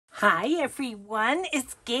Hi everyone,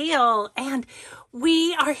 it's Gail and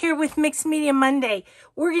we are here with Mixed Media Monday.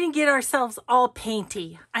 We're going to get ourselves all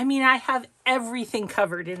painty. I mean, I have everything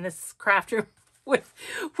covered in this craft room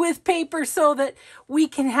with paper so that we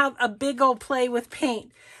can have a big old play with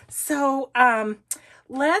paint. So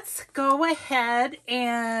let's go ahead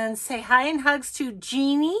and say hi and hugs to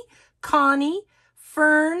Jeannie, Connie,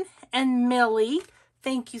 Fern, and Millie.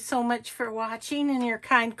 Thank you so much for watching and your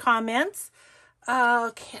kind comments.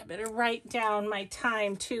 Okay, I better write down my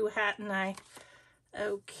time too, hadn't I?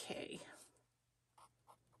 Okay.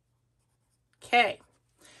 Okay,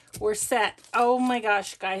 we're set. Oh my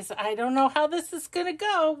gosh, guys, I don't know how this is gonna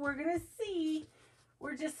go. We're gonna see.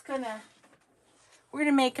 We're gonna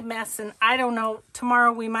make a mess, and I don't know.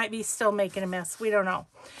 Tomorrow we might be still making a mess. We don't know.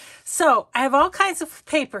 So I have all kinds of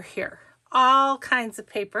paper here, all kinds of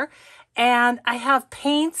paper, and I have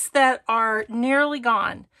paints that are nearly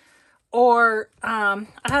gone. Or I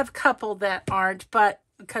have a couple that aren't, but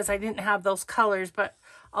because I didn't have those colors, but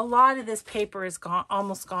a lot of this paper is gone,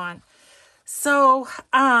 almost gone. So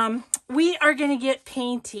we are going to get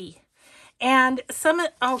painty, and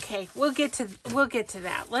okay, we'll get to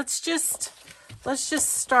that. Let's just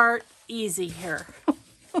start easy here.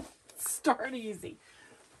 Start easy.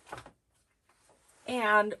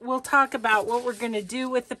 And we'll talk about what we're going to do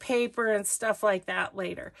with the paper and stuff like that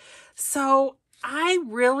later. So I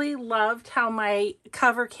really loved how my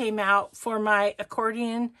cover came out for my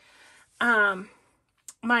accordion, and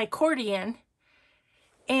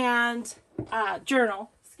journal.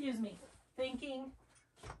 Excuse me. Thinking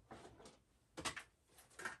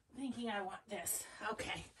I want this.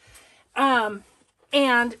 Okay. And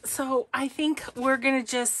so I think we're going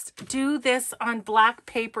to just do this on black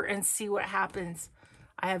paper and see what happens.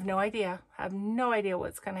 I have no idea. I have no idea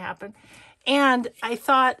what's going to happen. And I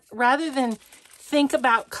thought rather than think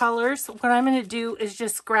about colors, what I'm going to do is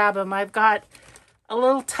just grab them. I've got a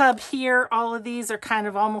little tub here. All of these are kind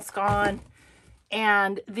of almost gone.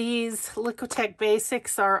 And these Liquitex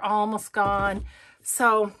Basics are almost gone.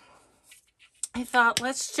 So I thought,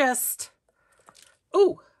 let's just,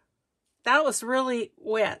 ooh, that was really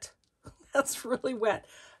wet. That's really wet.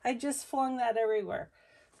 I just flung that everywhere.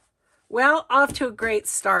 Well, off to a great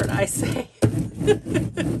start, I say.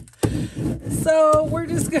 So we're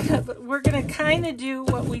gonna kind of do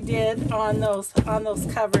what we did on those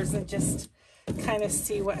covers and just kind of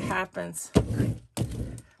see what happens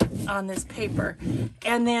on this paper.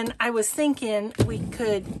 And then I was thinking we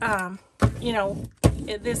could, you know,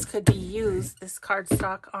 this could be used, this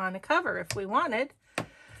cardstock, on a cover if we wanted.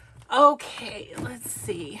 Okay, let's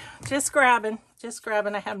see. Just grabbing.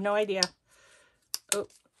 I have no idea. Oh,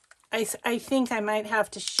 I think I might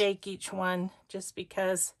have to shake each one just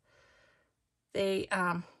because they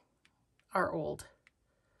are old.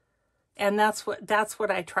 And that's what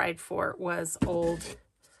I tried for, was old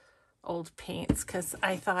paints, because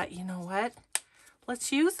I thought, you know what?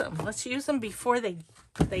 Let's use them. Let's use them before they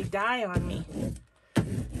die on me.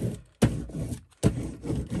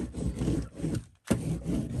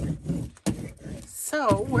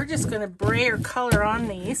 So we're just going to brayer color on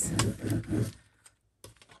these.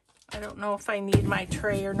 I don't know if I need my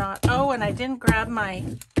tray or not. Oh, and I didn't grab my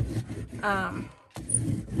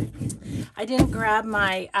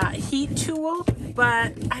heat tool,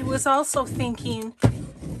 but I was also thinking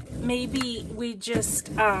maybe we just,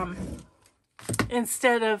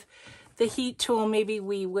 instead of the heat tool, maybe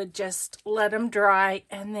we would just let them dry,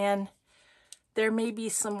 and then there may be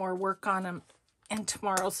some more work on them in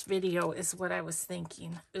tomorrow's video is what I was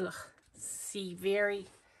thinking. Ugh, see, very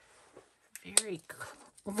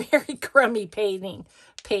crummy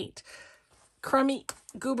paint. Crummy,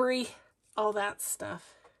 goobery, all that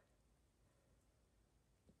stuff.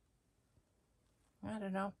 I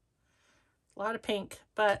don't know. A lot of pink,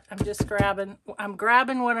 but I'm just grabbing. I'm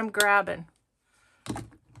grabbing what I'm grabbing.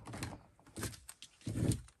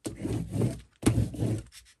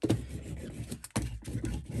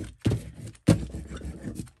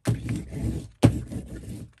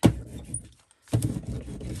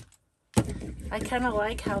 I kind of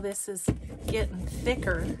like how this is getting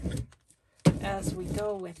thicker as we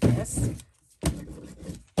go with this.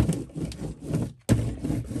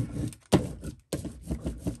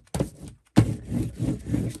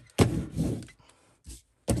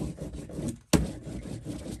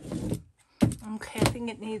 Okay, I think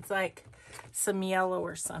it needs like some yellow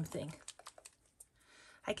or something.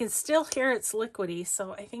 I can still hear it's liquidy,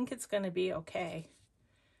 so I think it's going to be okay.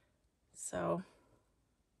 So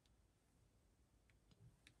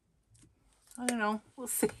I don't know. We'll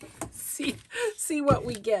see what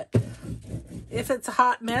we get. If it's a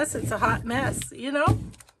hot mess, it's a hot mess, you know?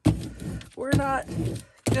 We're not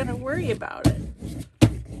gonna worry about it.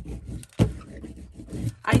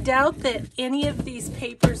 I doubt that any of these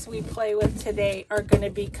papers we play with today are going to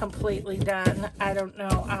be completely done. I don't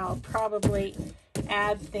know. I'll probably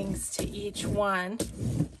add things to each one.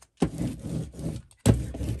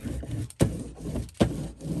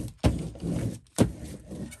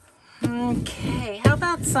 Okay, how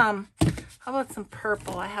about some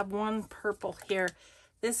purple? I have one purple here.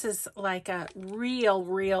 This is like a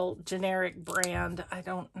real generic brand. I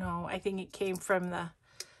don't know. I think it came from the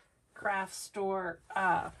craft store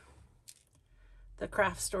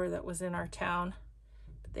that was in our town,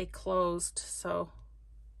 but they closed. So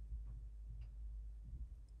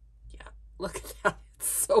yeah, look at that. It's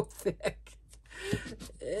so thick.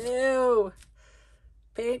 Ew.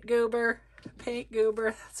 Paint goober.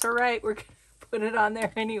 That's all right. We're gonna put it on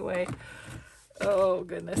there anyway. Oh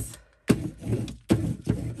goodness.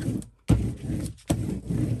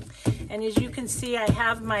 And as you can see, I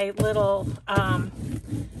have my little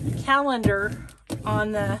calendar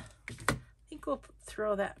on the, I think we'll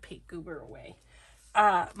throw that paint goober away.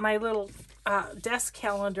 My little desk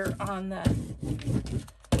calendar on the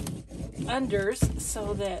unders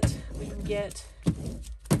so that we can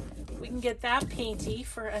get that painty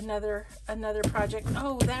for another project.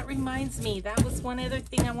 Oh, that reminds me, that was one other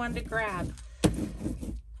thing I wanted to grab.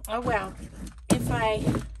 Oh well, if I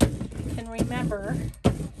can remember,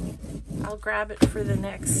 I'll grab it for the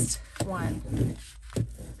next one.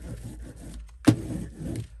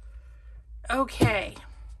 Okay,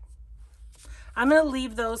 I'm going to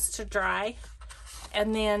leave those to dry,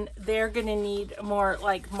 and then they're going to need more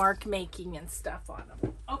like mark making and stuff on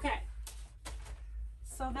them. Okay,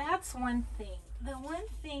 so that's one thing. The one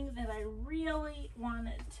thing that I really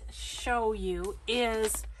wanted to show you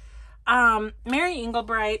is Mary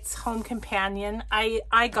Englebright's Home Companion.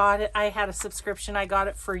 I got it. I had a subscription. I got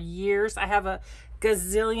it for years. I have a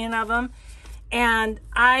gazillion of them, and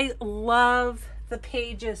I love the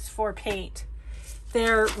pages for paint.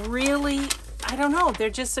 They're really, I don't know, they're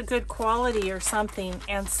just a good quality or something,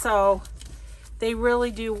 and so they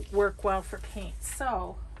really do work well for paint.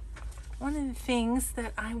 So one of the things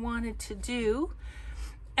that I wanted to do,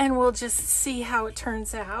 and we'll just see how it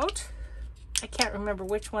turns out. I can't remember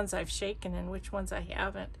which ones I've shaken and which ones I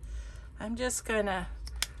haven't. I'm just gonna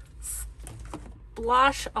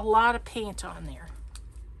splosh a lot of paint on there.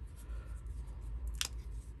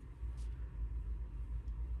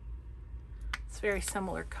 It's very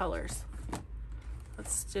similar colors.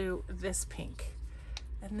 Let's do this pink.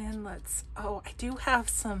 And then let's, oh, I do have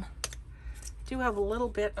a little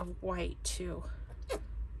bit of white too.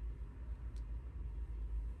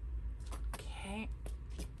 Okay.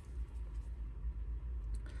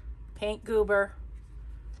 Paint goober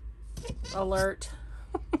alert.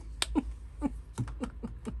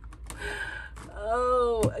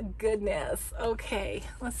 Oh goodness. Okay,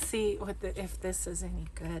 let's see if this is any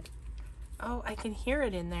good. Oh, I can hear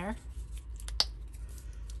it in there.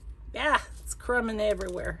 Yeah, it's crumbing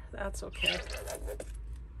everywhere. That's okay.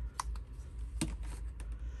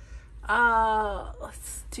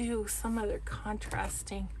 Let's do some other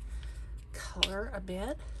contrasting color a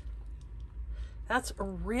bit. That's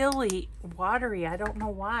really watery. I don't know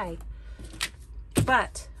why.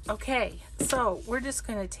 But, okay. So, we're just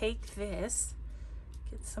going to take this,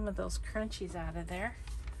 get some of those crunchies out of there,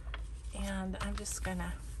 and I'm just going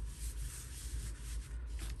to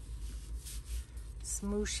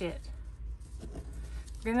smoosh it.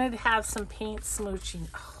 We're going to have some paint smooching.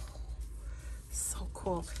 Oh, so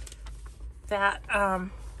cool. That,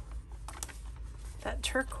 that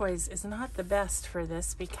turquoise is not the best for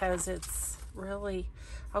this because it's really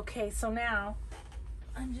okay. So now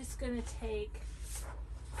I'm just going to take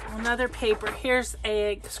another paper. Here's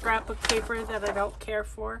a scrapbook paper that I don't care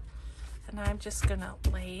for, and I'm just going to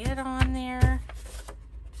lay it on there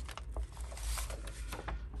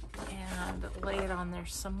and lay it on there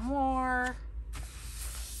some more.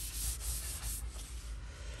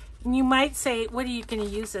 And you might say, what are you going to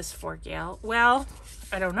use this for, Gail? Well,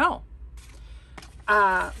 I don't know.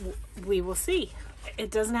 We will see.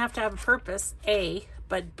 It doesn't have to have a purpose, A,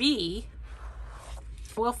 but B,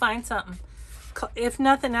 we'll find something. If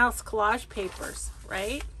nothing else, collage papers,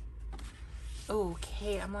 right?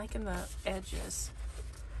 Okay, I'm liking the edges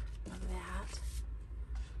of that.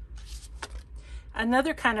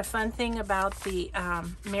 Another kind of fun thing about the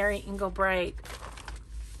Mary Englebright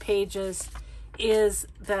pages is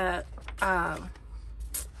the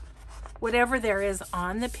whatever there is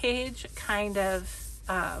on the page kind of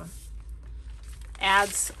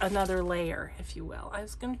adds another layer, if you will. I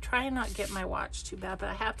was going to try and not get my watch too bad, but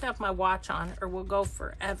I have to have my watch on or we'll go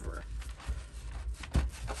forever.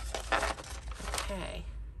 Okay.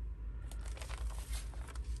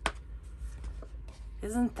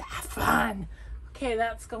 Isn't that fun? Okay,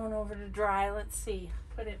 that's going over to dry. Let's see.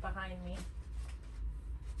 Put it behind me.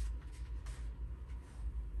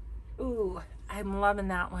 Ooh, I'm loving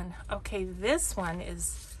that one. Okay, this one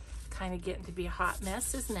is kind of getting to be a hot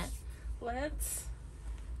mess, isn't it? Let's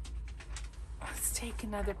take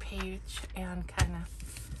another page and kind of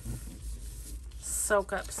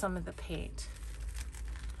soak up some of the paint.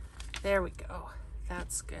 There we go.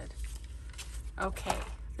 That's good. Okay,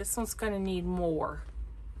 this one's going to need more.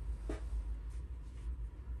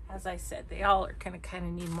 As I said, they all are going to kind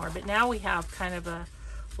of need more, but now we have kind of a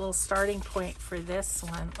little starting point for this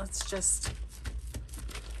one. Let's just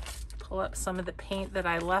pull up some of the paint that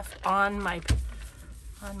I left on my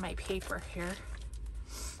paper here.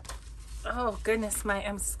 Oh goodness, my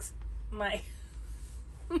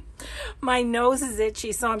my nose is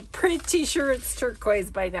itchy, so I'm pretty sure it's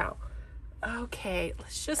turquoise by now. Okay,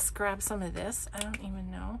 let's just grab some of this. I don't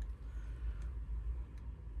even know.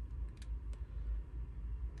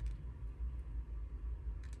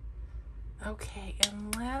 Okay,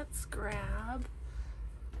 and let's grab,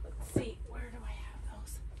 let's see, where do I have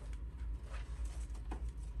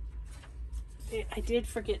those? I did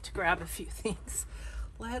forget to grab a few things.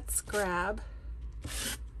 Let's grab a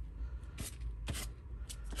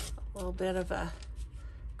little bit of a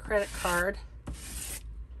credit card.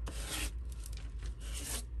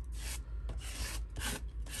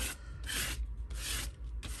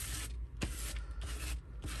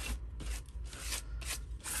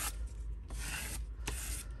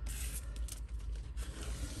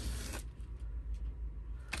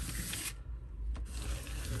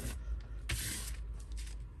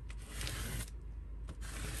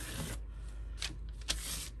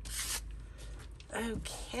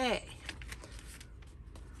 Okay,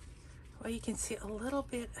 well, you can see a little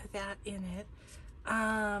bit of that in it.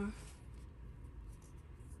 How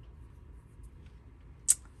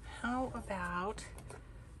about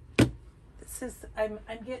this? Is I'm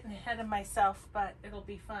getting ahead of myself, but it'll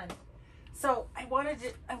be fun. So I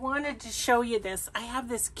wanted to show you this. I have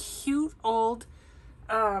this cute old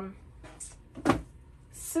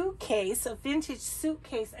suitcase, a vintage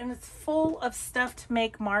suitcase, and it's full of stuff to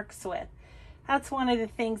make marks with. That's one of the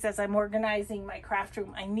things as I'm organizing my craft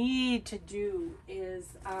room I need to do is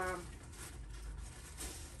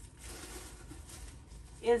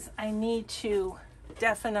I need to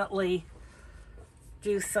definitely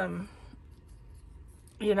do some,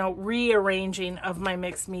 you know, rearranging of my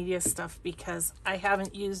mixed media stuff because I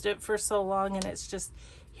haven't used it for so long and it's just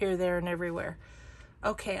here, there, and everywhere.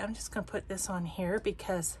 Okay, I'm just gonna put this on here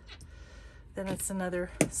because then it's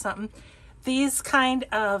another something. These kind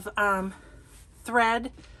of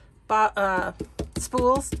thread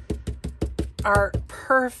spools are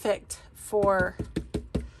perfect for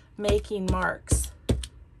making marks.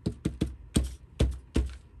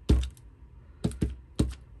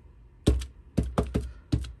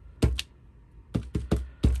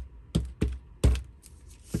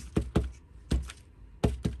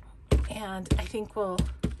 And I think we'll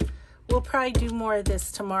probably do more of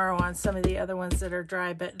this tomorrow on some of the other ones that are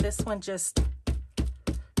dry, but this one just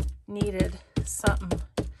needed something.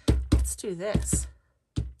 Let's do this.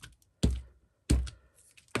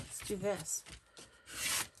 Let's do this.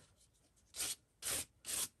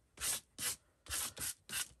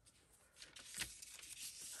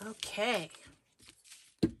 Okay.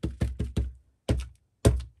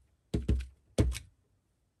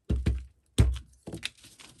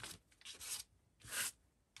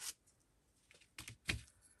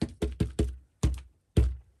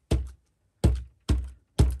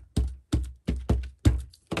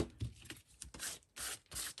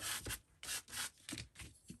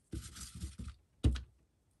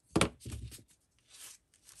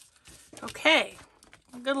 Okay,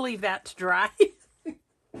 I'm gonna leave that to dry.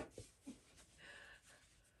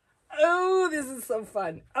 Oh, this is so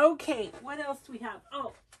fun. Okay, what else do we have?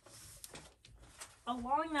 Oh,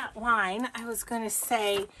 along that line, I was gonna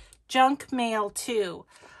say junk mail too.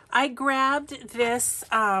 I grabbed this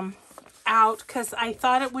out because I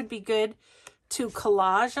thought it would be good to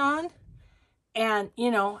collage on and,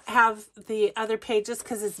 you know, have the other pages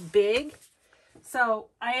because it's big. So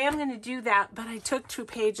I am going to do that, but I took 2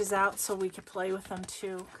 pages out so we could play with them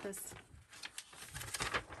too, because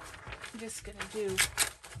I'm just going to do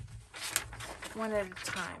one at a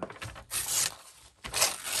time.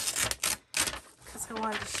 Because I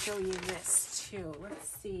wanted to show you this too.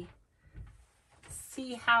 Let's see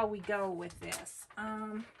how we go with this.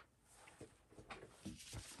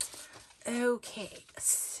 Okay,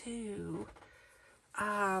 so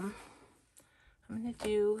I'm going to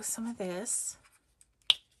do some of this.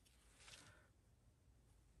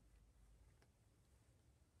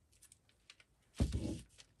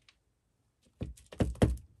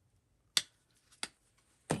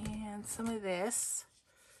 and some of this.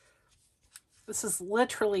 This is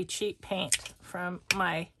literally cheap paint from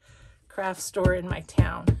my craft store in my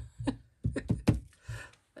town.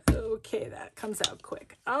 Okay, that comes out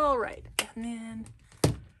quick. All right, and then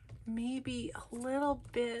maybe a little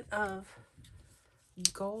bit of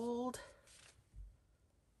gold.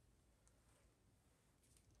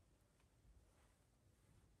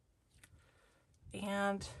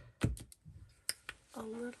 And a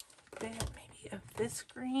little bit maybe of this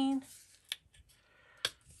green.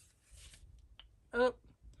 Oh,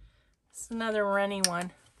 it's another runny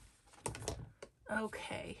one.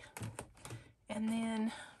 Okay. And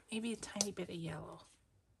then maybe a tiny bit of yellow.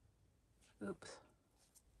 Oops.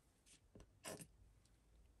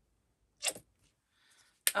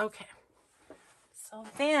 Okay. So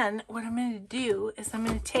then what I'm going to do is I'm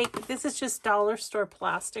going to take, this is just dollar store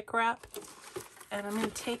plastic wrap, and I'm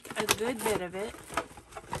going to take a good bit of it.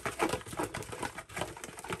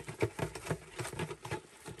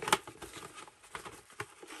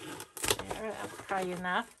 There, that's probably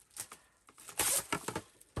enough.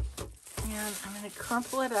 And I'm going to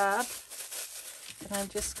crumple it up, and I'm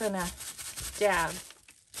just going to dab.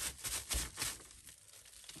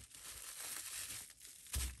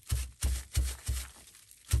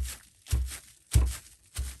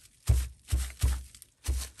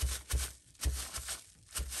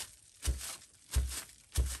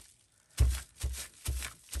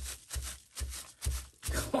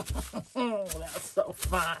 Oh, that's so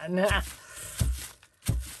fun.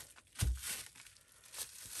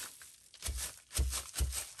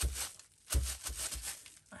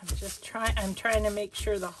 I'm trying to make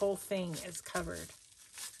sure the whole thing is covered.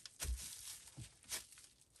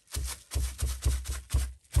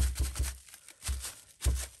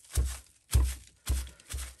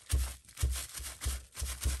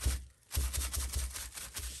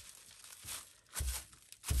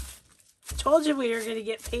 Told you we were going to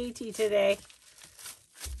get Painty today.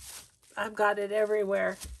 I've got it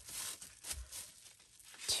everywhere.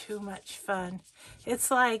 Too much fun.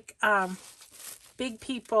 It's like big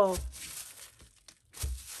people,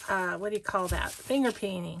 what do you call that? Finger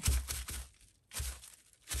painting.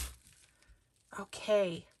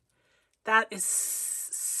 Okay. That is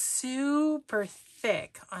super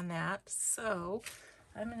thick on that. So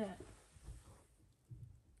I'm going to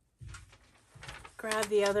grab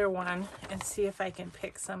the other one and see if I can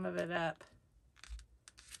pick some of it up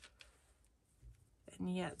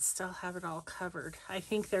and yet still have it all covered. I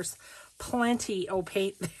think there's plenty of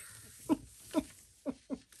paint there.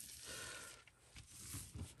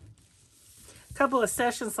 A couple of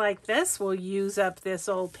sessions like this will use up this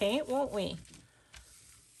old paint, won't we?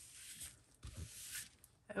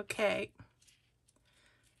 Okay.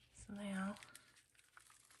 So now,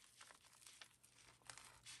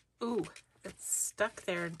 ooh, it's stuck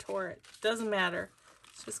there and tore it. Doesn't matter.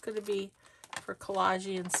 It's just going to be for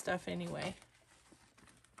collage and stuff anyway.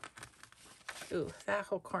 Ooh, that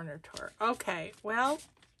whole corner tore. Okay, well,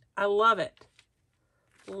 I love it.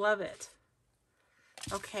 Love it.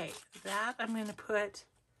 Okay, that I'm going to put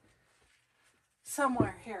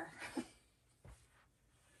somewhere here.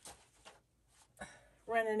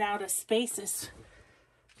 Running out of spaces.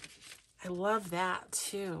 I love that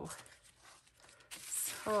too.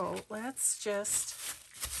 So let's just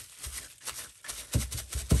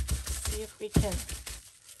see if we can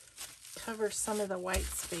cover some of the white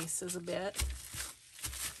spaces a bit.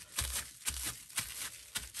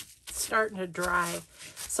 It's starting to dry,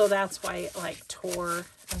 so that's why it like tore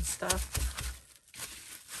and stuff.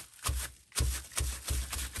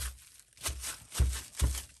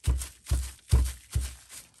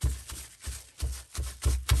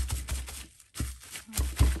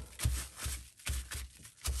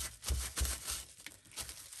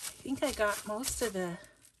 I got most of the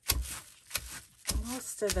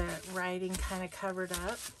writing kind of covered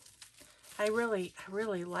up. I really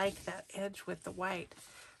like that edge with the white.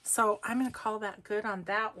 So I'm going to call that good on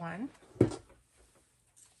that one.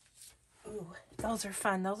 Ooh, those are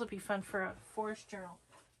fun. Those will be fun for a forest journal.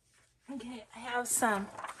 Okay, I have some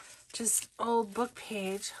just old book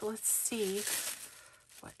page. Let's see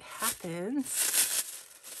what happens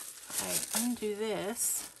if I undo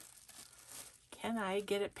this. Can I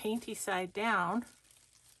get it painty side down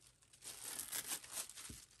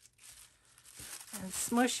and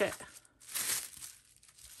smush it?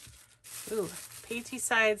 Ooh, painty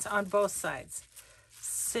sides on both sides.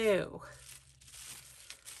 So,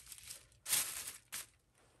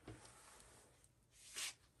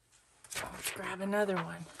 let's grab another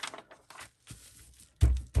one.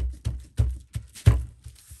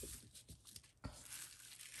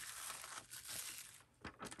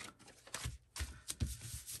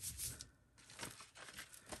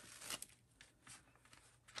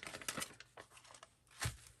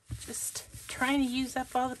 Just trying to use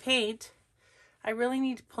up all the paint. I really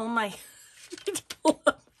need to pull my pull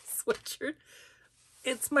up my sweatshirt.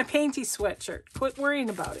 It's my Painty sweatshirt. Quit worrying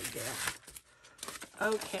about it, Gail.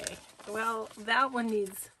 Okay. Well, that one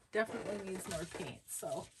definitely needs more paint,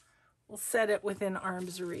 so we'll set it within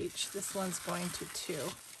arm's reach. This one's going to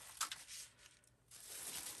too.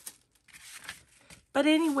 But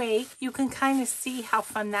anyway, you can kind of see how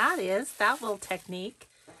fun that is, that little technique.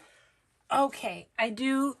 Okay, I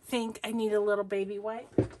do think I need a little baby wipe.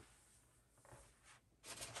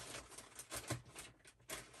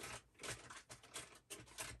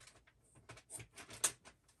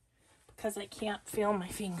 Because I can't feel my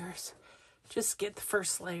fingers. Just get the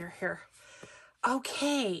first layer here.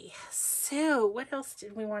 Okay, so what else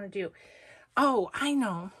did we want to do? Oh, I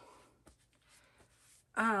know.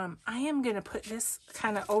 I am going to put this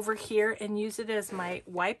kind of over here and use it as my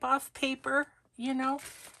wipe off paper, you know,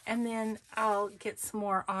 and then I'll get some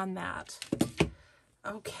more on that.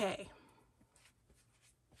 Okay.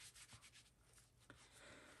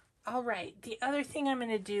 All right. The other thing I'm going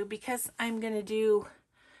to do, because I'm going to do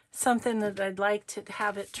something that I'd like to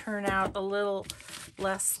have it turn out a little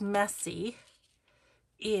less messy,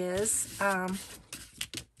 is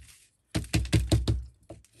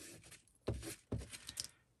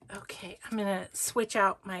okay, I'm gonna switch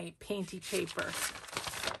out my Painty paper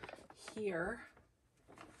here.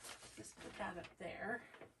 Just put that up there.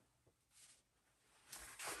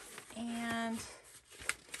 And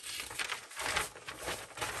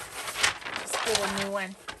just get a new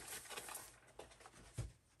one.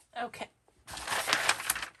 Okay.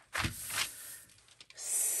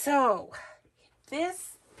 So,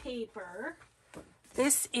 this paper,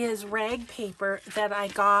 this is rag paper that I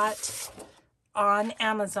got on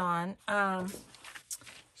Amazon.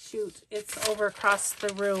 Shoot, it's over across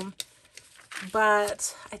the room,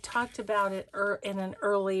 but I talked about it in an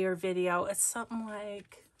earlier video. It's something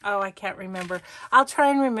like, oh, I can't remember. I'll try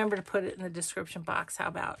and remember to put it in the description box. How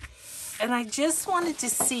about? And I just wanted to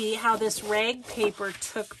see how this rag paper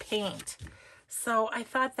took paint. So I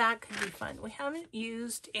thought that could be fun. We haven't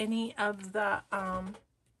used any of the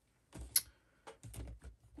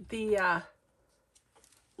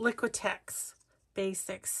Liquitex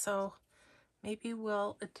basics, so maybe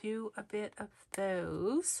we'll do a bit of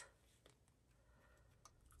those.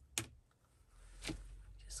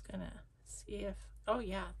 Just gonna see if, oh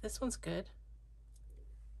yeah, this one's good.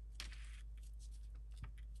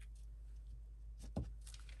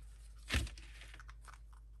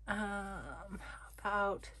 How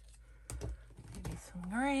about maybe some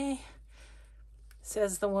gray?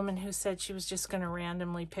 Says the woman who said she was just going to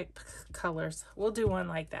randomly pick colors. We'll do one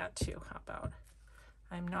like that too. How about?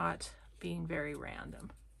 I'm not being very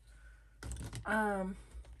random.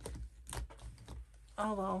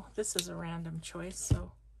 Although this is a random choice,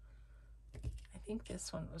 so I think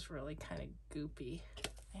this one was really kind of goopy.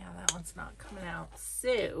 Yeah, that one's not coming out.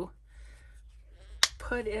 So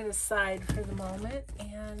put it aside for the moment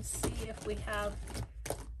and see if we kind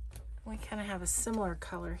of have a similar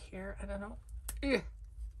color here. I don't know. Ugh.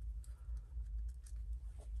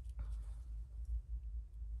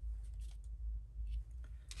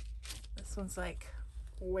 This one's like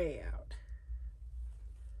way out.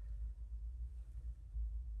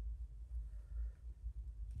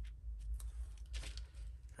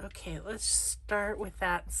 Okay, let's start with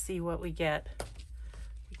that and see what we get.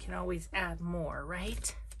 We can always add more,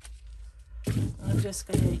 right? I'm just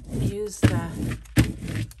going to use the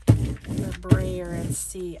brayer and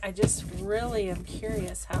see. I just really am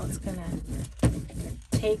curious how it's going to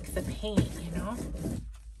take the paint, you know?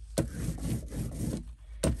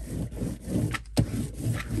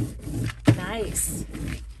 Nice.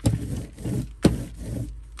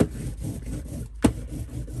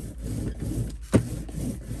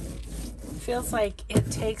 Feels like it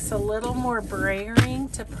takes a little more brayering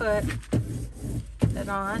to put it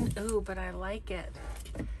on. Ooh, but I like it.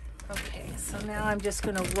 Okay, so now I'm just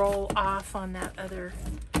going to roll off on that other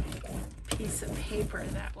piece of paper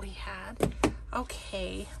that we had.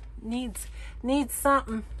 Okay, needs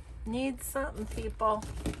something. Needs something, people.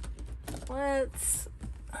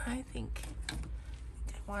 I think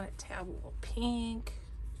I want it to have a little pink.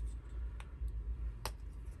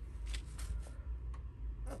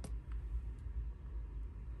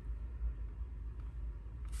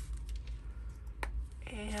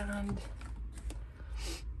 And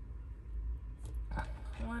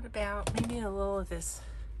what about maybe a little of this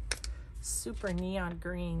super neon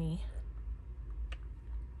greeny?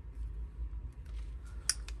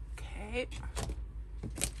 Okay.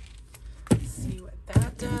 Let's see what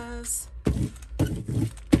that does.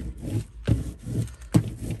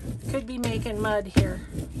 Could be making mud here.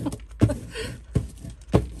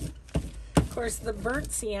 Of course, the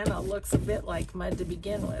burnt sienna looks a bit like mud to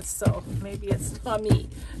begin with, so maybe it's not me.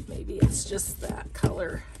 Maybe it's just that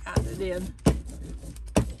color added in.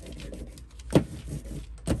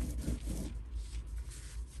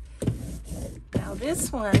 Now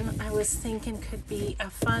this one, I was thinking could be a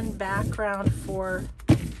fun background for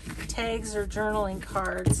tags or journaling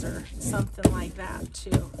cards or something like that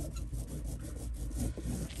too.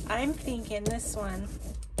 I'm thinking this one,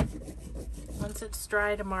 once it's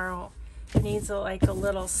dry tomorrow, needs like a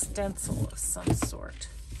little stencil of some sort.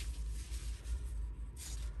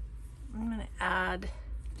 I'm gonna add,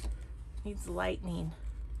 needs lightning.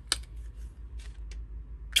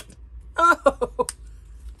 Oh,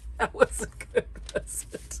 that wasn't good, was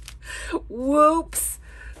it? Whoops.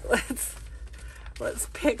 Let's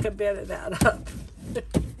pick a bit of that up.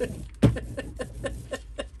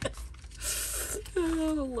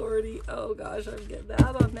 Oh, Lordy. Oh, gosh, I'm getting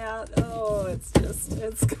that on that. Oh, it's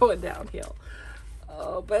going downhill.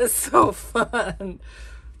 Oh, but it's so fun.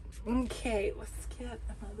 Okay, let's get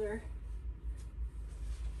another.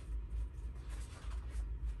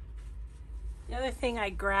 The other thing I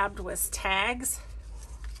grabbed was tags,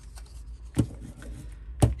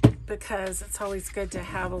 because it's always good to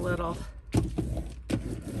have a little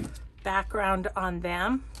background on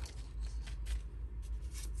them.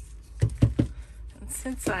 And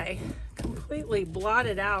since I completely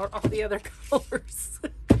blotted out all the other colors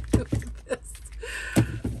with this.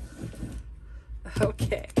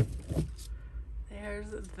 Okay, there's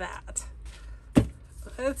that.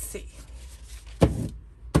 Let's see.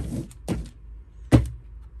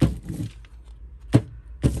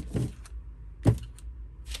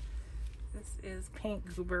 This is paint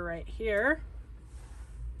goober right here.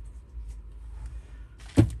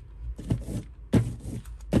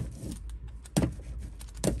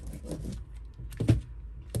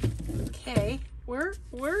 Okay,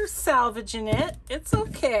 we're salvaging it. It's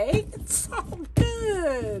okay. It's all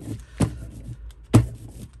good.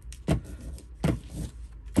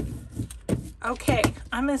 Okay,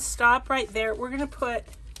 I'm gonna stop right there. We're gonna put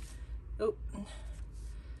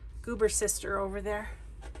Goober Sister over there.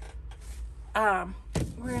 We're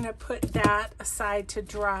gonna put that aside to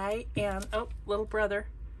dry, and little brother,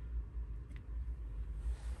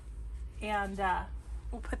 and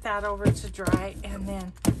we'll put that over to dry and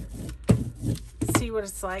then see what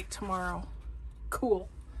it's like tomorrow. Cool.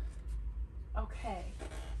 Okay,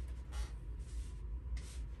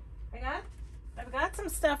 I've got some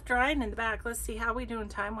stuff drying in the back. Let's see how we doing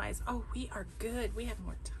time wise. Oh, we are good. We have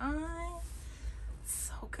more time.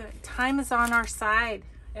 So good. Time is on our side,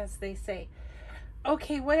 as they say.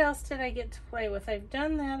 Okay, what else did I get to play with? I've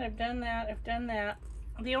done that, I've done that, I've done that.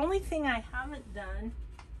 The only thing I haven't done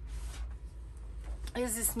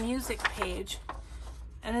is this music page.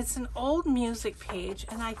 And it's an old music page,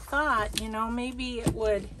 and I thought, you know, maybe it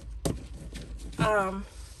would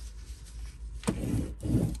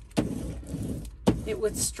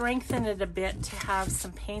strengthen it a bit to have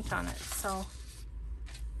some paint on it. So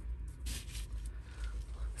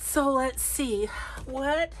let's see,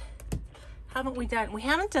 what haven't we done? We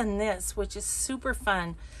haven't done this, which is super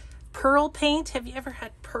fun. Pearl paint. Have you ever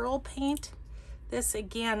had pearl paint? This,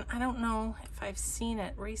 again, I don't know if I've seen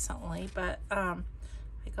it recently, but I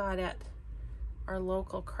got it at our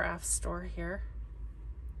local craft store here.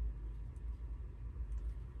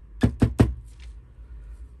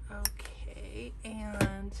 Okay,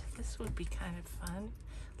 and this would be kind of fun.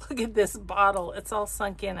 Look at this bottle. It's all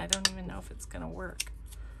sunk in. I don't even know if it's going to work.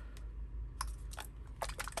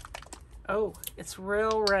 Oh, it's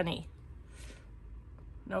real runny.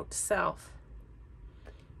 Note to self.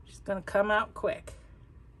 She's going to come out quick.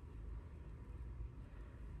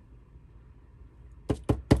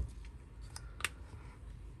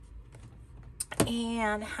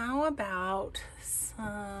 And how about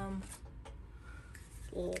some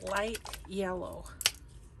light yellow?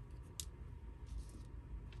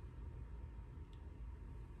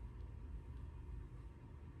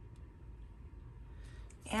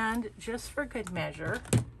 And just for good measure,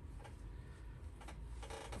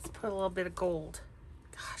 let's put a little bit of gold.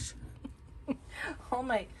 Gosh, oh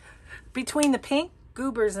my, between the pink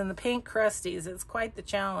goobers and the pink crusties, it's quite the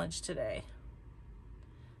challenge today.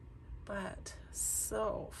 But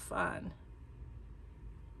so fun.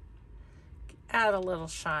 Add a little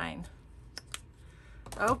shine.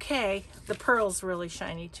 Okay, the pearl's really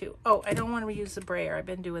shiny too. Oh, I don't want to use the brayer. I've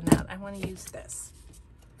been doing that. I want to use this.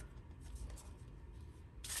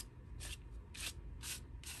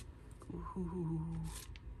 Ooh.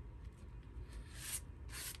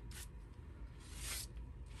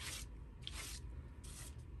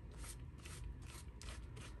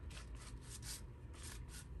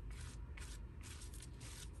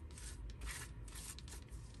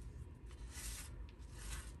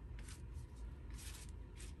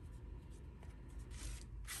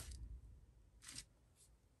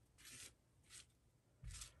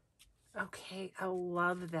 Okay, I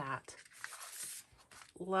love that.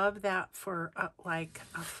 Love that for like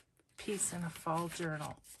a piece in a fall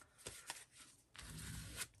journal.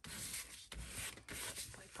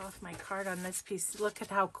 Wipe off my card on this piece. Look at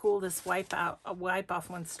how cool this wipe off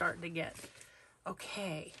one's starting to get.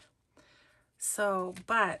 Okay, so,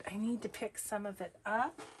 but I need to pick some of it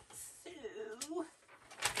up. So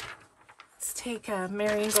let's take a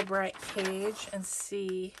Mary Engelbreit page and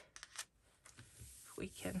see if we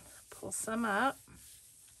can pull some up.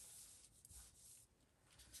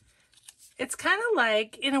 It's kind of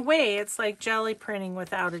like, in a way, it's like jelly printing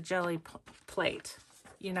without a jelly plate,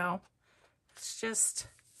 you know? It's just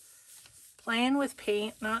playing with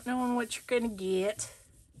paint, not knowing what you're going to get.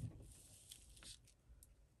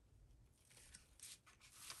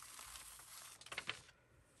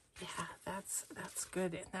 Yeah, that's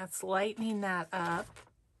good. And that's lightening that up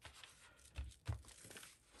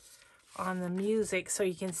on the music so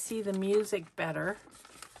you can see the music better.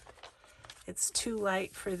 It's too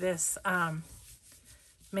light for this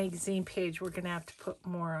magazine page. We're going to have to put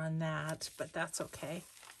more on that, but that's okay.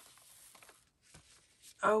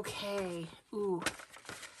 Okay. Ooh.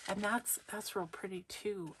 And that's real pretty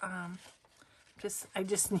too. I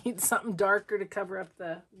just need something darker to cover up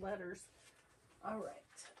the letters. All right.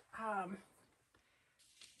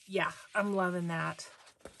 Yeah, I'm loving that.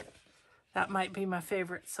 That might be my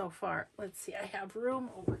favorite so far. Let's see. I have room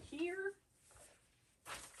over here.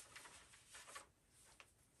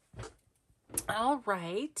 All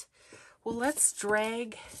right, well, let's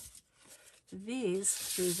drag these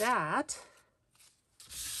through that,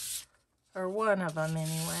 or one of them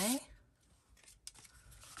anyway.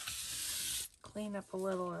 Clean up a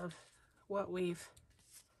little of what we've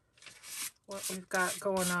got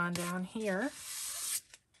going on down here.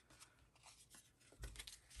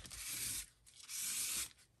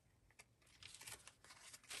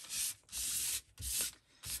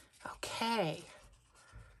 Okay.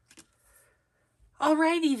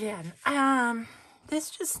 Alrighty then,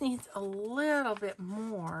 this just needs a little bit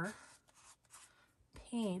more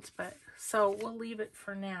paint, but so we'll leave it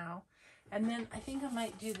for now. And then I think I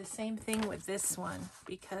might do the same thing with this one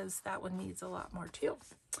because that one needs a lot more too.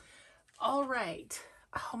 All right.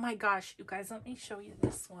 Oh my gosh, you guys, let me show you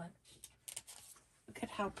this one. Look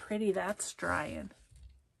at how pretty that's drying.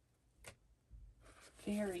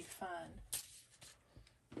 Very fun.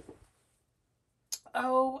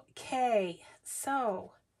 Okay,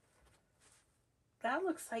 so that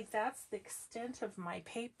looks like that's the extent of my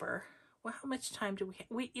paper. Well, how much time do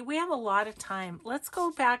we have a lot of time. Let's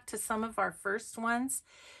go back to some of our first ones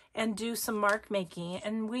and do some mark making.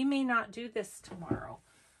 And we may not do this tomorrow.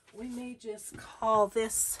 We may just call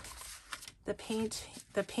this the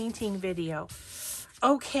painting video.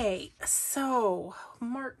 Okay, so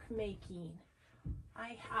mark making.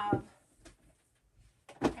 I have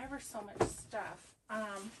ever so much stuff.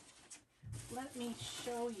 Let me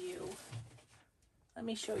show you.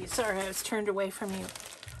 Sorry, I was turned away from you.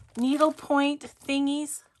 Needlepoint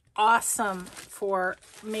thingies, awesome for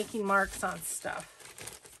making marks on stuff.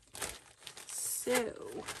 So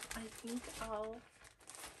I think I'll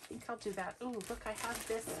do that. Oh, look, I have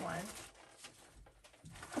this one.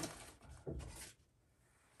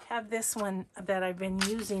 Have this one that I've been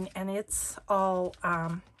using, and it's all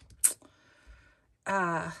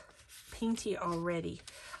painty already.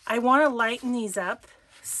 I want to lighten these up,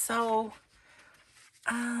 so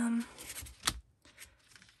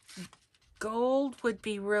gold would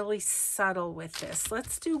be really subtle with this.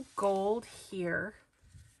 Let's do gold here.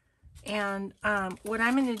 And what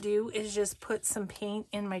I'm going to do is just put some paint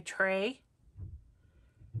in my tray.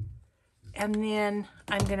 And then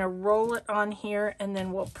I'm going to roll it on here, and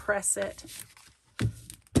then we'll press it.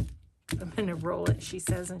 I'm going to roll it, she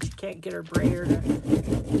says, and she can't get her brayer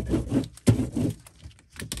to...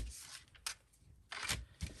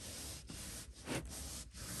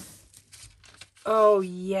 Oh,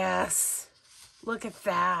 yes. Look at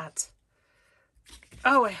that.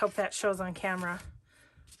 Oh, I hope that shows on camera.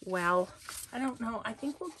 Well, I don't know. I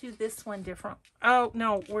think we'll do this one different. Oh,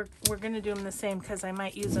 no, we're going to do them the same because I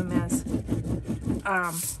might use them as,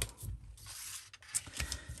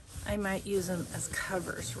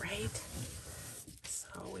 covers, right? So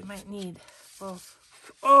we might need both.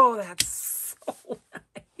 Oh, that's so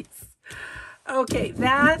nice. Okay,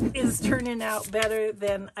 that is turning out better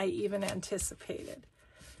than I even anticipated.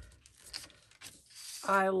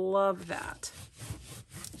 I love that.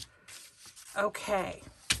 Okay.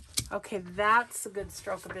 Okay, that's a good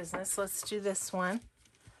stroke of business. Let's do this one.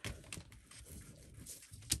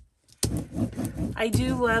 I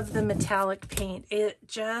do love the metallic paint. It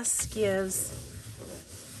just gives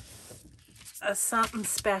a something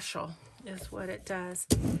special. is what it does.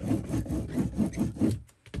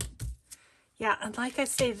 Yeah, and like I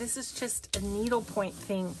say, this is just a needlepoint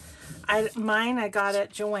thing. Mine I got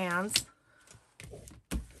at Joann's,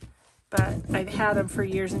 but I've had them for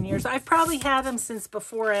years and years. I've probably had them since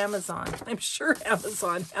before Amazon. I'm sure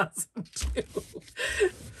Amazon has them too.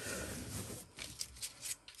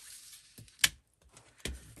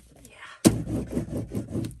 Yeah.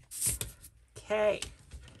 Okay.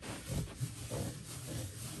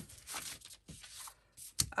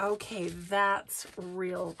 Okay, that's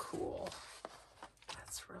real cool.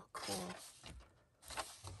 That's real cool.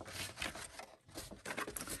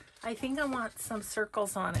 I think I want some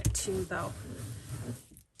circles on it too, though.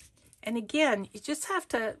 And again, you just have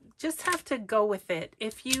to go with it.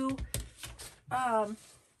 If you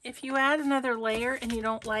add another layer and you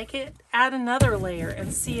don't like it, add another layer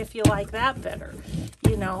and see if you like that better.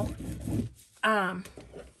 You know,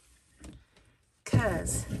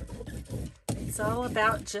 because it's all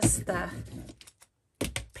about just the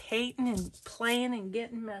painting and playing and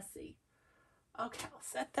getting messy. Okay, I'll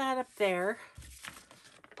set that up there.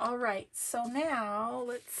 All right, so now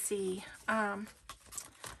let's see. I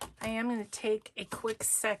am going to take a quick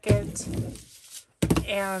second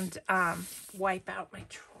and wipe out my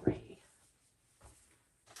tray.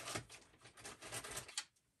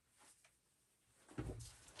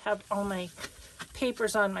 Have all my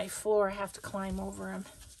papers on my floor. I have to climb over them.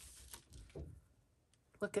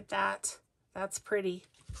 Look at that. That's pretty.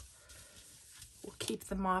 We'll keep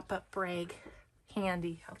the mop-up rag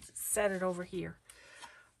handy. I'll just set it over here.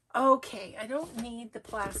 Okay, I don't need the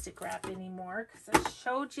plastic wrap anymore because I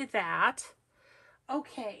showed you that.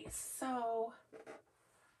 Okay, so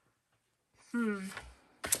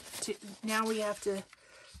now we have to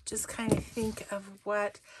just kind of think of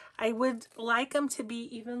what I would like them to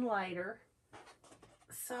be even lighter.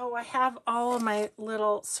 So I have all of my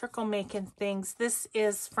little circle making things. This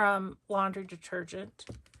is from laundry detergent.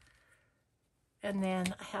 And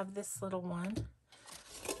then I have this little one.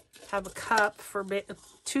 Have a cup for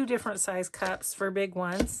two different size cups for big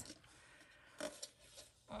ones.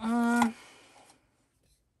 I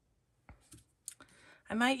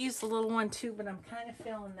might use the little one too, but I'm kind of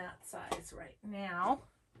feeling that size right now.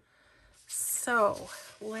 So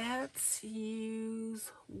let's use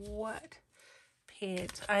what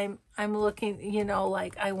paint? I'm looking, you know,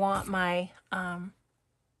 like I want my I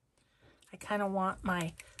kind of want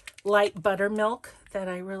my light buttermilk that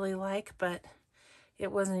I really like, but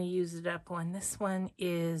it wasn't a use it up one. This one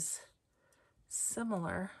is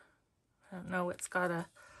similar. I don't know, it's got a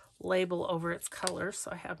label over its color, so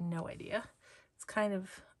I have no idea. It's kind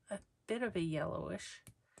of a bit of a yellowish.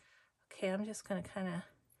 Okay, I'm just going to kind of,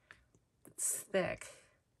 it's thick.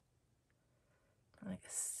 I'm going to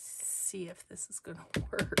see if this is going to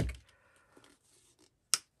work.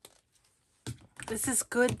 This is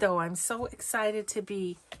good though. I'm so excited to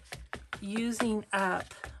be using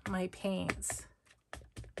up my paints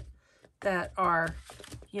that are,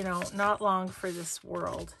 you know, not long for this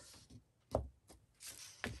world.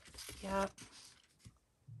 Yep.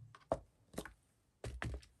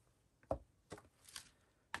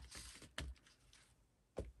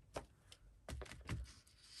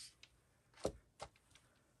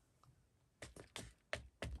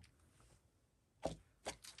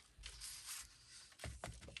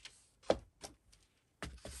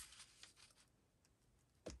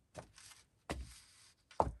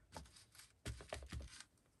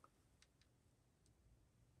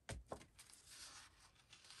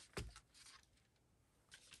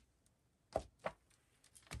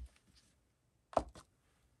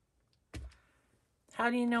 How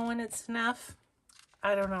do you know when it's enough?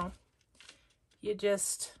 I don't know. You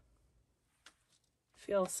just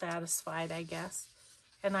feel satisfied, I guess.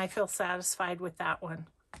 And I feel satisfied with that one.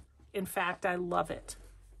 In fact, I love it.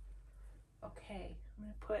 Okay, I'm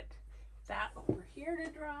going to put that over here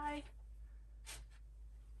to dry.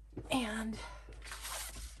 And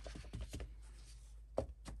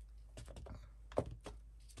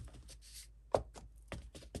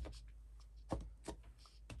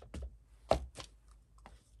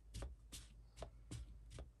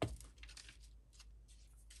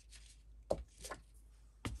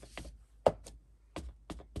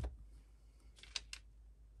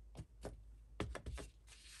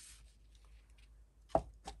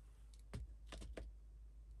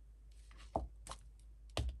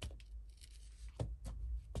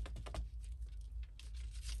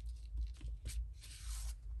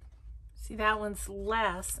see, that one's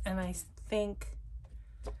less, and I think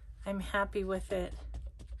I'm happy with it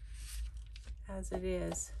as it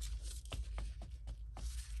is.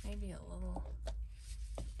 Maybe a little.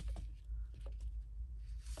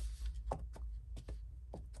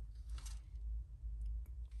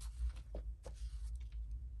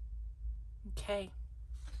 Okay.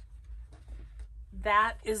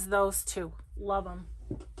 That is those two. Love them.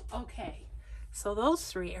 Okay. So those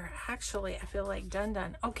three are actually, I feel like,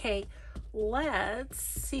 done. Okay, let's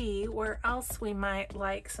see where else we might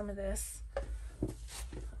like some of this.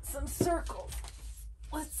 Some circles.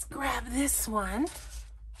 Let's grab this one.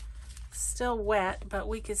 Still wet, but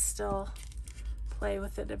we could still play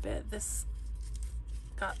with it a bit. This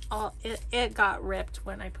got all, it got ripped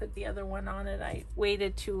when I put the other one on it. I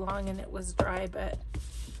waited too long and it was dry, but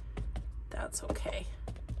that's okay.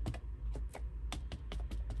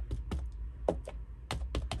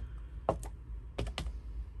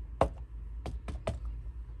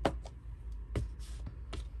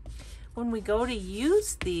 When we go to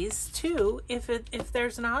use these too, if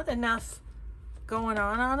there's not enough going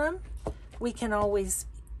on them, we can always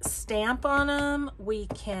stamp on them. We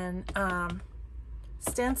can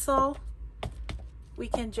stencil. We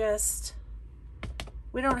can just,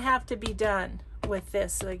 we don't have to be done with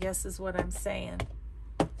this, I guess is what I'm saying.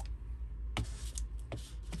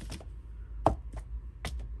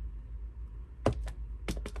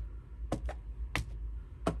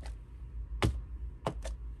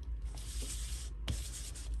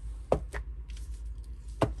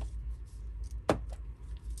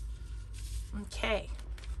 Okay,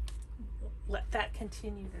 let that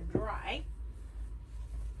continue to dry.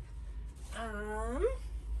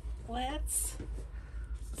 Let's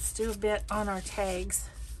do a bit on our tags.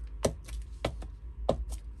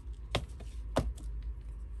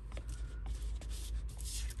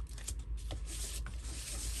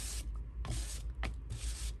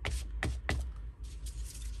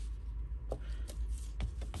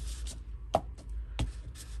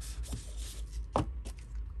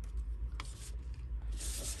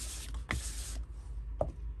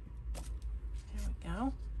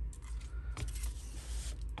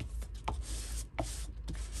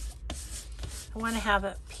 I want to have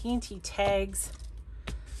a Painty tags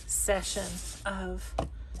session of,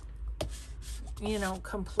 you know,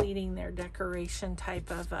 completing their decoration type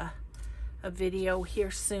of a video here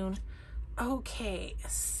soon. Okay,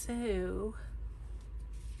 so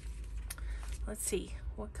let's see,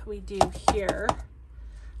 what can we do here?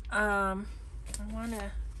 I want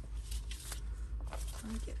to,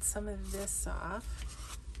 let me get some of this off.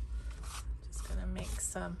 Just gonna make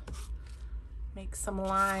some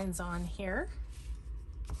lines on here.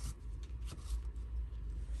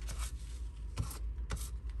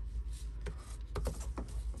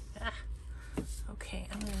 Okay,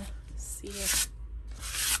 I'm gonna see if,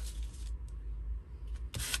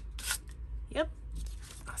 yep,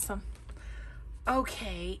 awesome.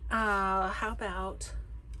 Okay, how about,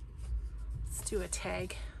 let's do a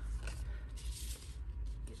tag.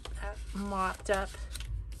 Get that mopped up.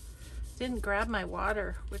 Didn't grab my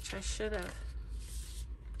water, which I should have.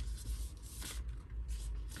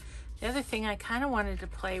 The other thing I kind of wanted to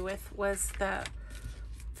play with was the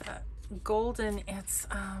golden, it's,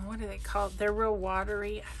 what are they called? They're real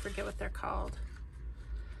watery. I forget what they're called.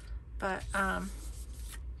 But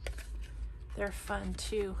they're fun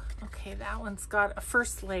too. Okay, that one's got a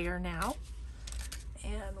first layer now.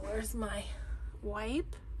 And where's my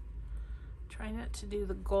wipe? Try not to do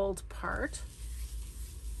the gold part.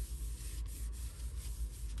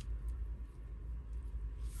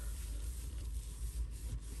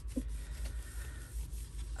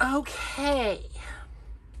 Okay,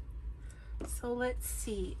 so let's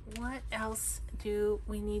see, what else do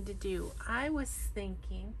we need to do? I was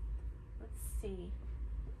thinking, let's see,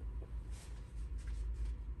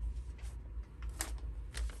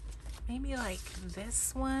 maybe like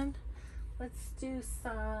this one. Let's do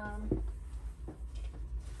some,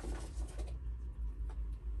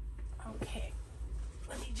 okay,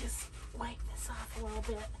 let me just wipe this off a little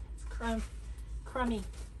bit. It's crummy.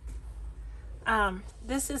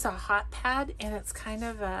 This is a hot pad, and it's kind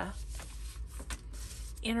of a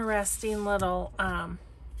interesting little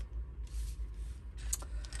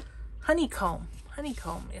honeycomb.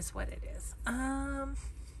 Honeycomb is what it is.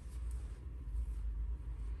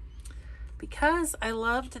 Because I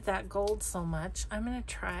loved that gold so much, I'm going to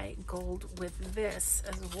try gold with this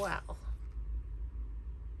as well.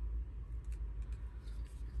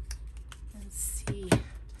 And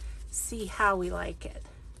see how we like it.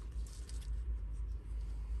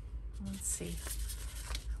 Let's see.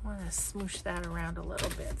 I want to smoosh that around a little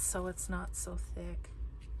bit so it's not so thick.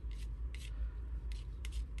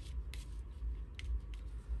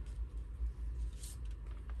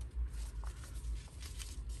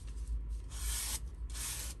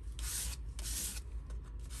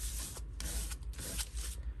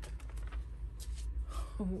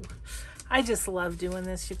 Ooh, I just love doing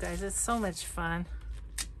this, you guys. It's so much fun.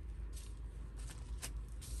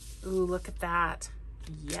 Ooh, look at that.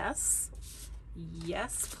 Yes.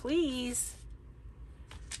 Yes, please.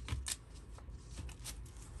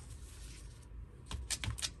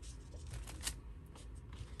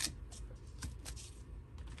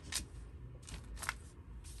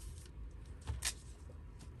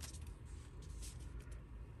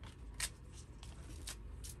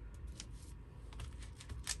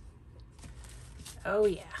 Oh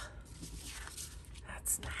yeah,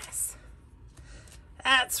 that's nice.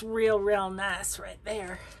 That's real nice right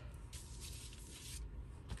there.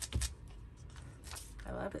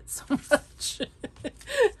 I love it so much.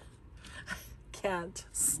 Can't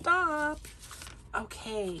stop.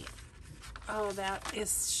 Okay. Oh, that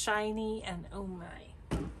is shiny and oh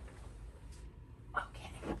my.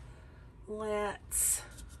 Okay. Let's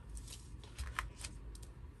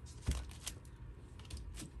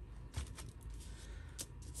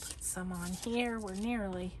put some on here. We're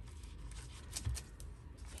nearly,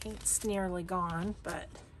 paint's nearly gone, but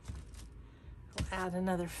we'll add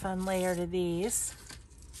another fun layer to these.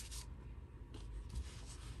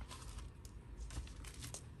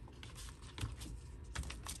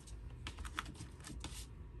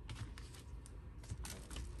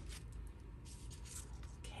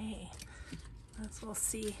 Okay, we'll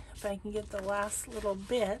see if I can get the last little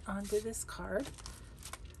bit onto this card.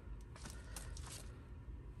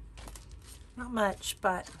 Not much,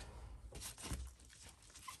 but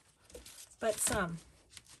some.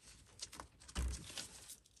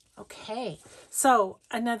 Okay, so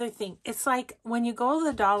another thing, it's like when you go to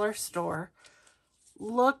the dollar store,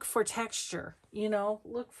 look for texture, you know,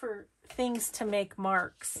 look for things to make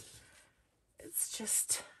marks. It's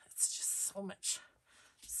just so much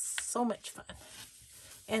fun.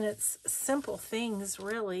 And it's simple things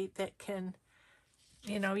really that can,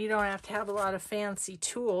 you know, you don't have to have a lot of fancy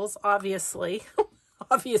tools, obviously.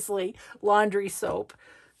 Obviously, laundry soap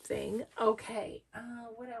thing. Okay,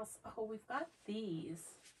 what else? Oh, we've got these.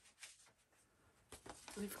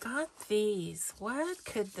 We've got these. What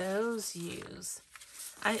could those use?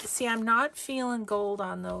 I'm not feeling gold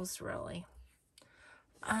on those really.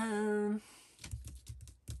 I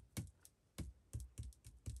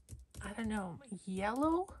don't know,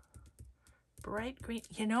 yellow, bright green.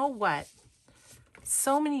 You know what?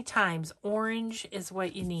 So many times orange is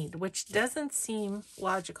what you need, which doesn't seem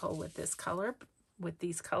logical with this color, with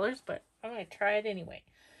these colors, but I'm going to try it anyway.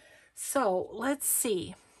 So let's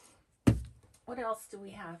see. What else do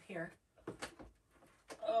we have here?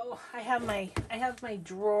 Oh, I have my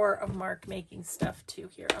drawer of mark making stuff too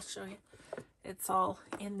here. I'll show you. It's all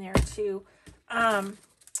in there too.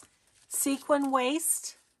 Sequin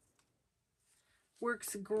waste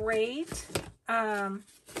works great.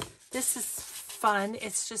 This is fun.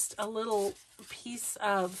 It's just a little piece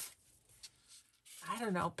of, I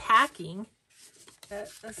don't know, packing.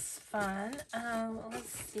 That's fun.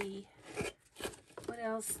 Let's see. What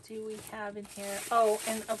else do we have in here? Oh,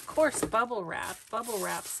 and of course, bubble wrap. Bubble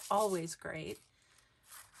wrap's always great.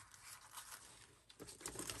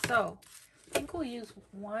 So, I think we'll use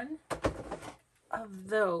one of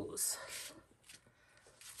those.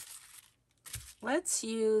 Let's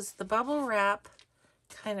use the bubble wrap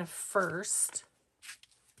kind of first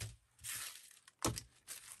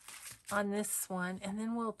on this one, and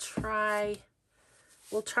then we'll try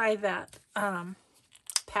that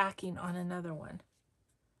packing on another one.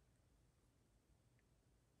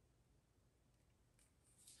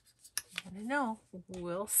 I don't know.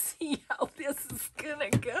 We'll see how this is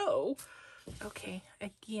gonna go. Okay,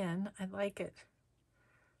 again, I like it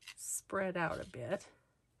spread out a bit,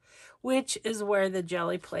 which is where the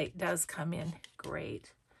jelly plate does come in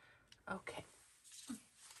great. Okay.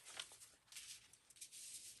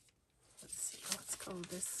 Let's see, let's go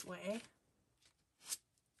this way.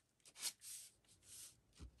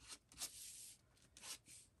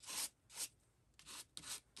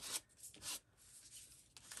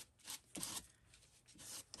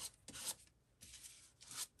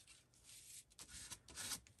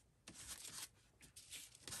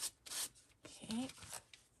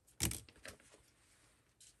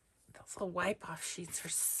 Those little wipe-off sheets are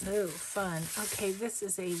so fun. Okay, this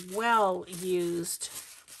is a well-used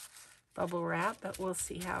bubble wrap, but we'll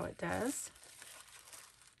see how it does.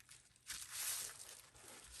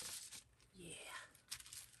 Yeah.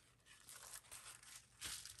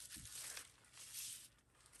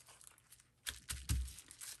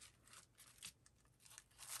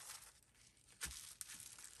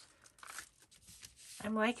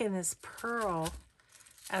 I'm liking this pearl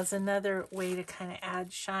as another way to kind of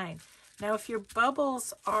add shine. Now, if your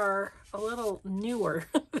bubbles are a little newer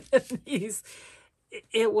than these,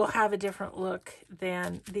 it will have a different look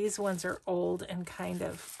than these ones are old and kind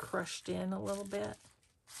of crushed in a little bit.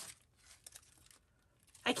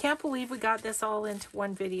 I can't believe we got this all into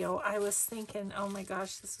one video. I was thinking, oh my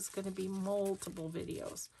gosh, this is going to be multiple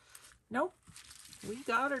videos. Nope, we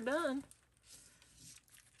got her done.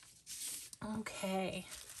 Okay.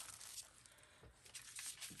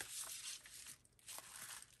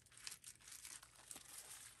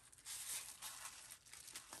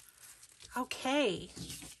 Okay.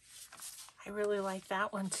 I really like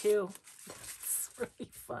that one too. It's really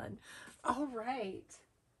fun. All right.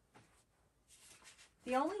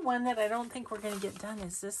 The only one that I don't think we're going to get done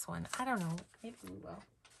is this one. I don't know. Maybe we will.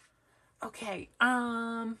 Okay.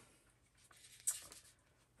 The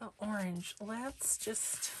orange. Let's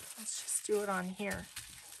just do it on here.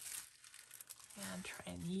 And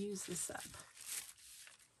try and use this up.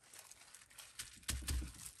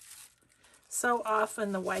 So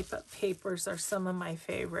often the wipe up papers are some of my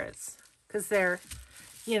favorites because they're,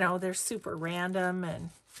 you know, they're super random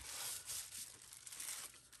and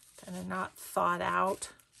kind of not thought out.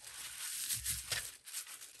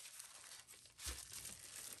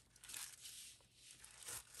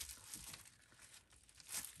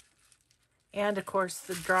 And of course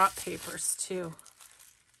the drop papers too.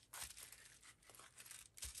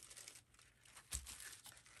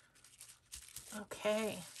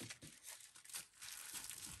 Okay.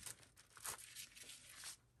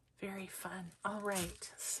 Very fun. All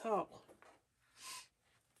right, so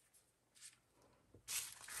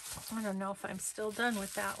I don't know if I'm still done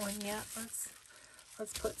with that one yet.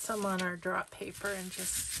 Let's put some on our drop paper and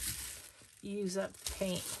just use up the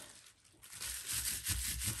paint.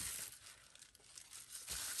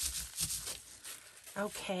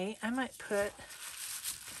 Okay, I might put,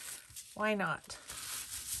 why not?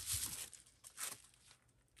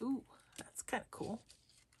 Ooh, that's kind of cool.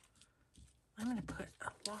 I'm going to put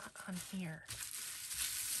a lot on here.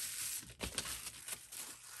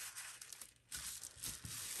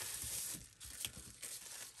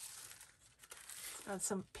 Got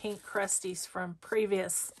some paint crusties from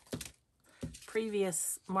previous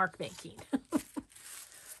mark making.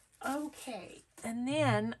 Okay, and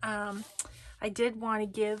then I did want to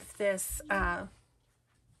give this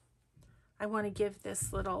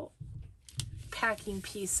little packing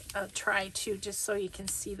piece a try too, just so you can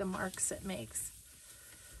see the marks it makes.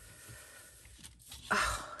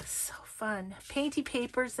 Oh, so fun. Painty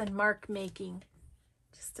papers and mark making.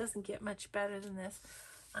 Just doesn't get much better than this.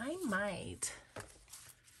 I might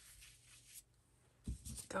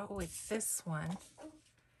go with this one.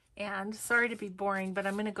 And sorry to be boring, but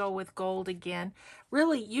I'm going to go with gold again.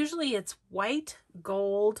 Really, usually it's white,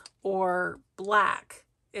 gold, or black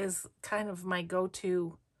is kind of my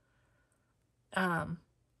go-to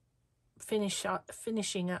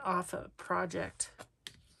finishing off a project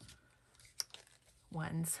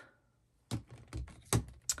ones.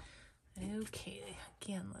 Okay,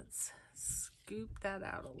 again, let's scoop that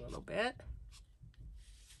out a little bit.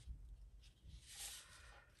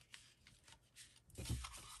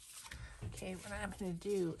 Okay, what I'm going to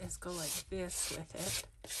do is go like this with it.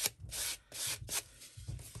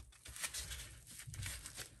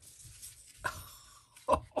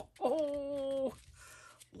 Oh,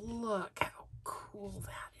 look how cool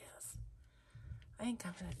that is. I think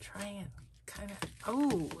I'm going to try and kind of,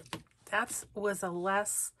 oh, that was a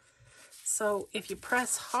less, so if you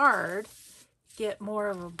press hard, get more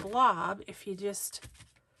of a blob. If you just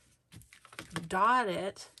dot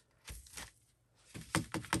it,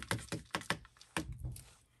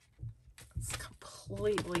 it's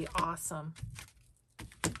completely awesome.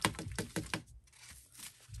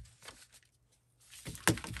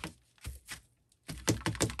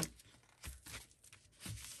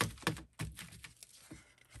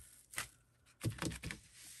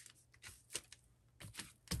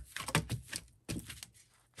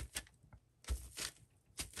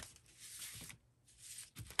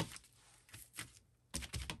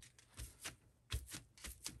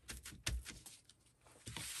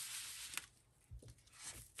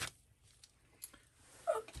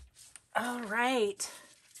 All right,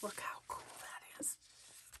 look how cool that is.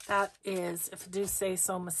 That is, if I do say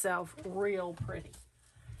so myself, real pretty.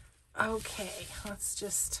 Okay, let's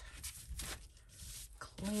just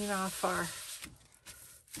clean off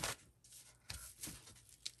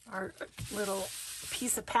our little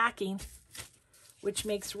piece of packing, which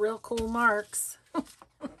makes real cool marks.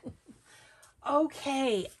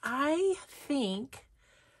 Okay, I think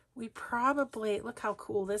we probably, look how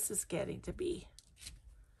cool this is getting to be.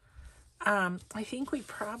 I think we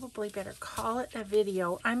probably better call it a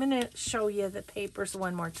video. I'm going to show you the papers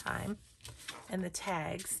one more time and the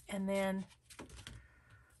tags, and then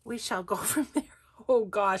we shall go from there. Oh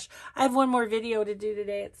gosh, I have one more video to do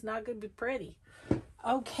today. It's not going to be pretty.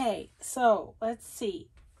 Okay, so let's see.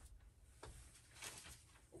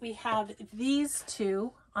 We have these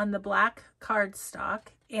two on the black cardstock,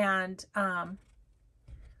 and I'm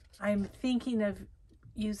thinking of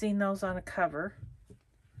using those on a cover.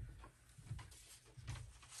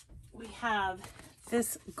 We have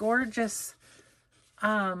this gorgeous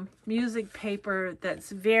music paper that's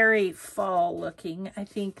very fall looking. I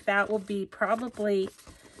think that will be probably,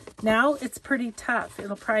 now it's pretty tough.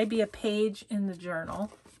 It'll probably be a page in the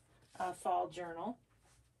journal, a fall journal.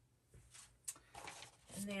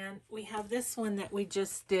 And then we have this one that we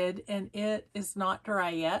just did, and it is not dry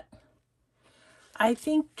yet. I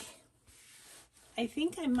think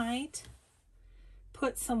I might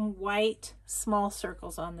put some white small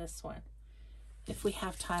circles on this one. If we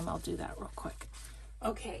have time, I'll do that real quick.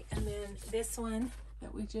 Okay, and then this one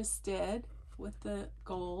that we just did with the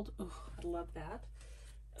gold. Oh, I love that.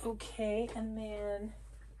 Okay, and then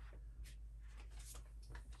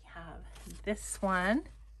we have this one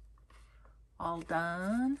all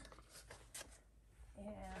done.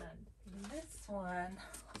 And this one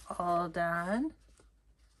all done.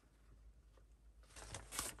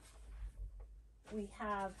 We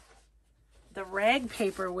have the rag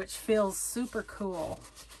paper, which feels super cool.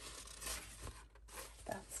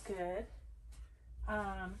 That's good.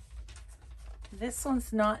 This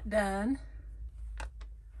one's not done,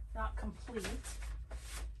 not complete.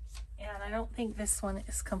 And I don't think this one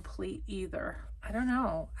is complete either. I don't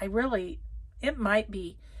know. It might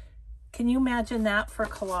be. Can you imagine that for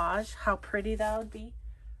collage? How pretty that would be?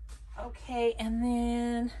 Okay, and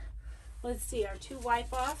then let's see, our two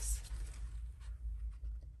wipe-offs.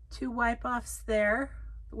 Two wipe-offs there,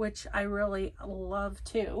 which I really love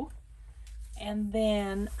too. And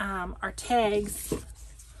then our tags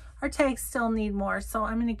still need more, so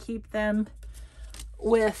I'm going to keep them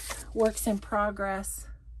with works in progress.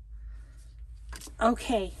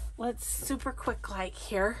 Okay, let's super quick like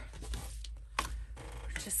here.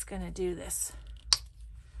 We're just going to do this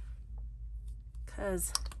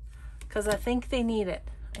because I think they need it.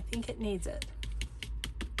 I think it needs it.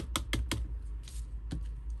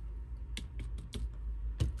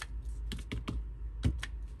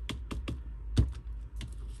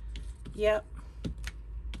 Yep.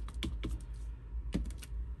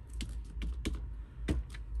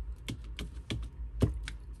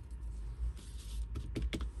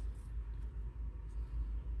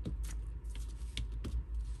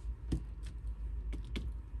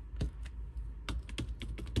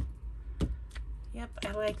 Yep,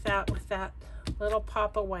 I like that with that little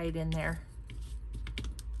pop of white in there.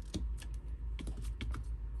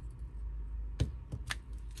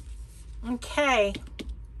 Okay.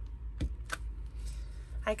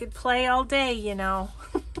 I could play all day, you know.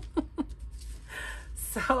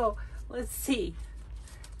 So let's see.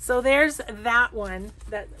 So there's that one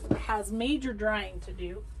that has major drying to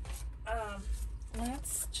do.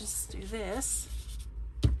 Let's just do this.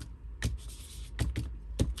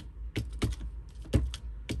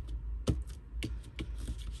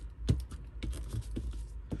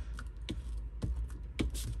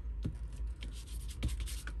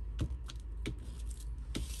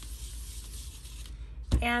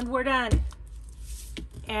 And we're done.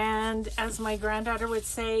 And as my granddaughter would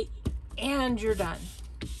say, and you're done.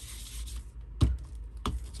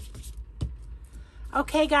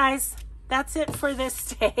 Okay, guys, that's it for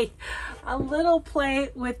this day. A little play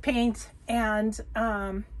with paint and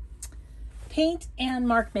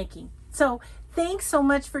mark making. So thanks so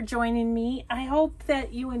much for joining me. I hope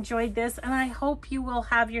that you enjoyed this, and I hope you will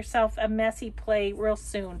have yourself a messy play real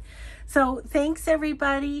soon. So thanks,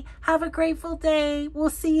 everybody. Have a grateful day. We'll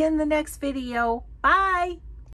see you in the next video. Bye.